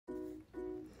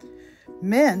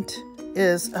Mint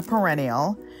is a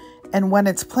perennial, and when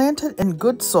it's planted in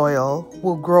good soil,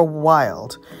 will grow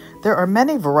wild. There are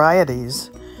many varieties.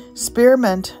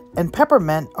 Spearmint and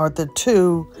Peppermint are the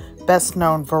two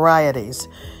best-known varieties.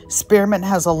 Spearmint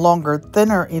has a longer,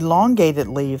 thinner, elongated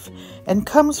leaf and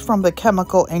comes from the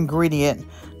chemical ingredient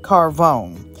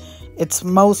carvone. Its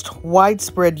most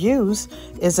widespread use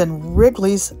is in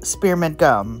Wrigley's spearmint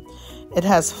gum. It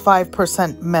has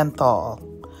 5% menthol.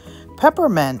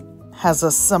 Peppermint has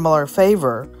a similar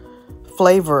flavor,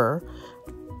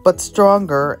 but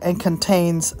stronger and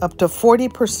contains up to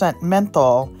 40%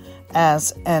 menthol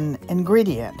as an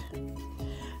ingredient.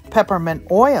 Peppermint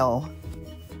oil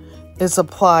is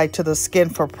applied to the skin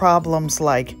for problems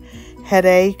like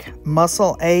headache,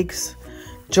 muscle aches,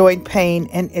 joint pain,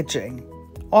 and itching.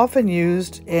 Often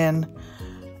used in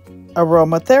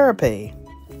aromatherapy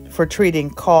for treating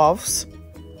coughs,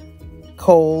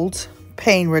 colds,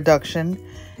 pain reduction,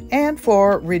 and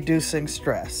for reducing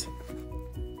stress.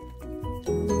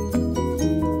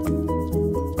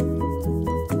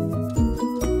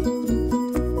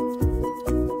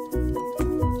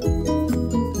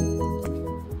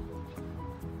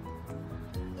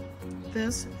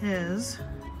 This is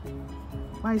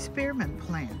my spearmint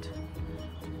plant.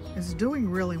 It's doing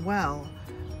really well.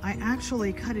 I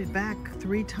actually cut it back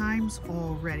 3 times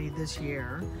already this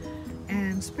year,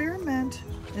 and spearmint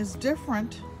is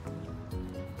different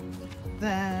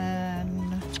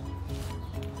than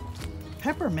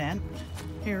peppermint.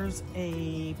 Here's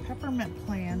a peppermint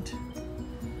plant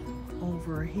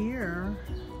over here.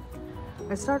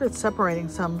 I started separating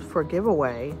some for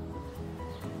giveaway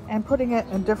and putting it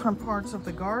in different parts of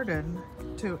the garden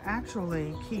to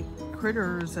actually keep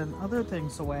critters and other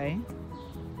things away.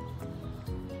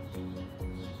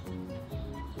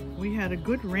 We had a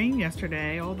good rain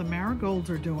yesterday. All the marigolds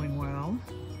are doing well.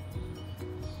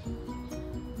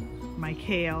 My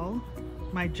kale,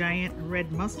 my giant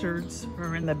red mustards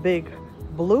are in the big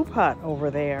blue pot over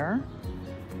there.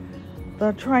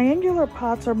 The triangular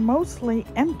pots are mostly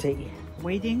empty,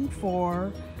 waiting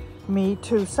for me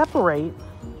to separate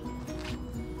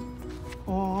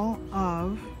all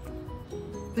of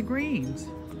the greens.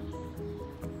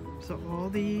 So all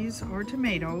these are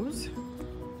tomatoes.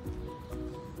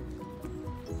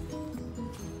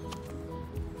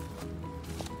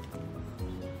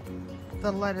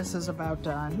 The lettuce is about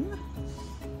done.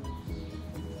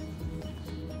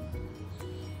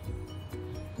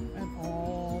 And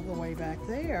all the way back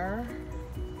there.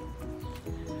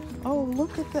 Oh,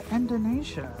 look at the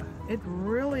echinacea. It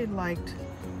really liked,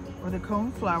 or the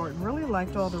coneflower, it really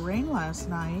liked all the rain last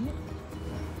night.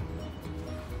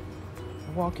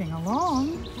 Walking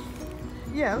along.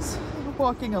 Yes,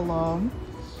 walking along.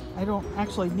 I don't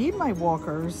actually need my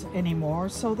walkers anymore,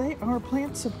 so they are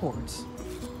plant supports.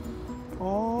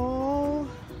 All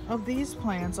of these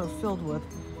plants are filled with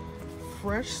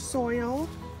fresh soil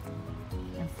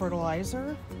and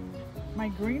fertilizer. My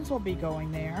greens will be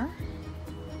going there.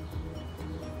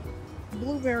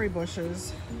 Blueberry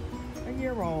bushes, a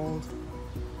year old,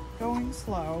 going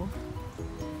slow.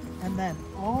 And then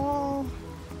all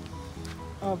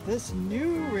of this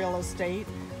new real estate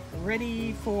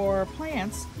ready for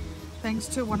plants, thanks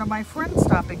to one of my friends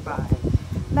stopping by.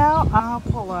 Now I'll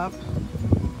pull up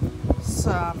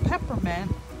some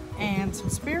peppermint and some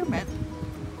spearmint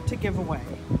to give away.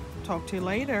 Talk to you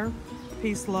later.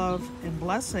 Peace, love, and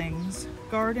blessings.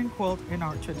 Garden, quilt, and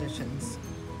art traditions.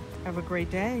 Have a great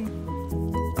day.